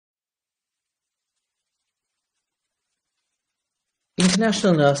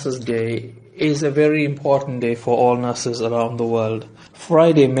International Nurses Day is a very important day for all nurses around the world.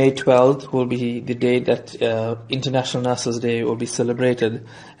 Friday, May 12th, will be the day that International Nurses Day will be celebrated,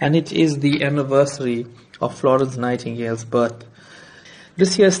 and it is the anniversary of Florence Nightingale's birth.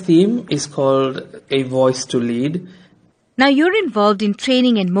 This year's theme is called A Voice to Lead. Now, you're involved in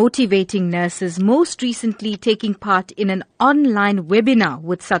training and motivating nurses, most recently taking part in an online webinar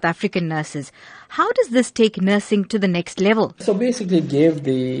with South African nurses. How does this take nursing to the next level? So basically it gave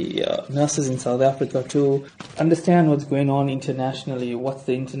the nurses in South Africa to understand what's going on internationally, what's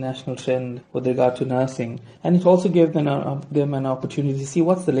the international trend with regard to nursing. And it also gave them an opportunity to see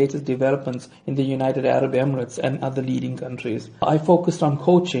what's the latest developments in the United Arab Emirates and other leading countries. I focused on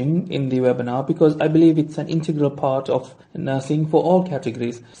coaching in the webinar because I believe it's an integral part of nursing for all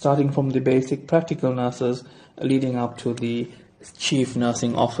categories, starting from the basic practical nurses leading up to the chief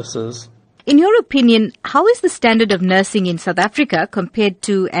nursing officers. In your opinion, how is the standard of nursing in South Africa compared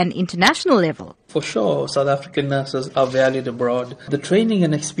to an international level? For sure, South African nurses are valued abroad. The training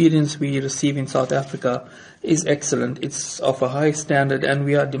and experience we receive in South Africa is excellent. It's of a high standard and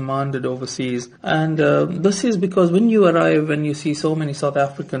we are demanded overseas. And this is because when you arrive and you see so many South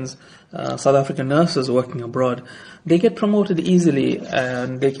African nurses working abroad, they get promoted easily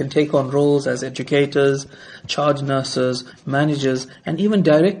and they can take on roles as educators, charge nurses, managers, and even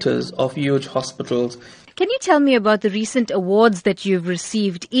directors of huge hospitals. Can you tell me about the recent awards that you've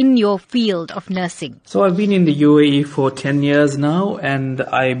received in your field of nursing? So I've been in the UAE for 10 years now, and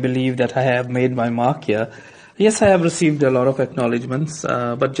I believe that I have made my mark here. Yes, I have received a lot of acknowledgements,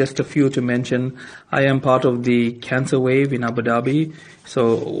 but just a few to mention. I am part of the Cancer Wave in Abu Dhabi.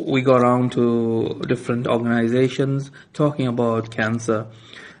 So we go around to different organizations talking about cancer.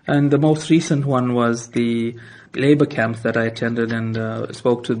 And the most recent one was the labor camps that I attended and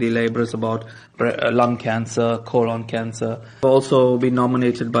spoke to the laborers about lung cancer, colon cancer. I've also been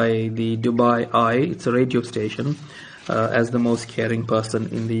nominated by the Dubai Eye, it's a radio station, as the most caring person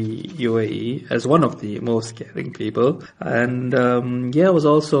in the UAE, as one of the most caring people. And I was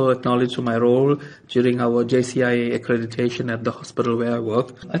also acknowledged for my role during our JCIA accreditation at the hospital where I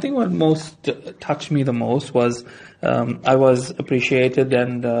work. I think what most touched me the most was I was appreciated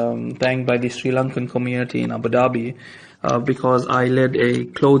and thanked by the Sri Lankan community in Abu Dhabi because I led a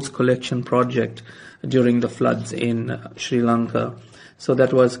clothes collection project during the floods in Sri Lanka. So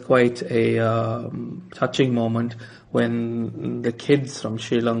that was quite a touching moment when the kids from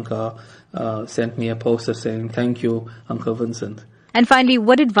Sri Lanka sent me a poster saying, "Thank you, Uncle Vincent." And finally,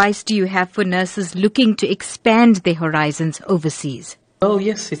 what advice do you have for nurses looking to expand their horizons overseas? Well,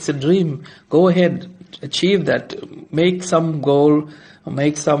 yes, it's a dream. Go ahead, achieve that. Make some goal,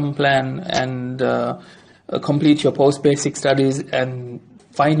 make some plan, and complete your post-basic studies and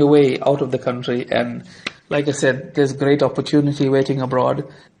find a way out of the country. And like I said, there's great opportunity waiting abroad.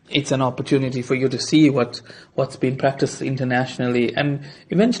 It's an opportunity for you to see what's been practiced internationally. And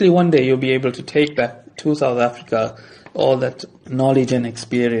eventually one day you'll be able to take back to South Africa all that knowledge and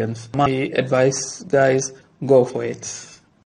experience. My advice, guys, go for it.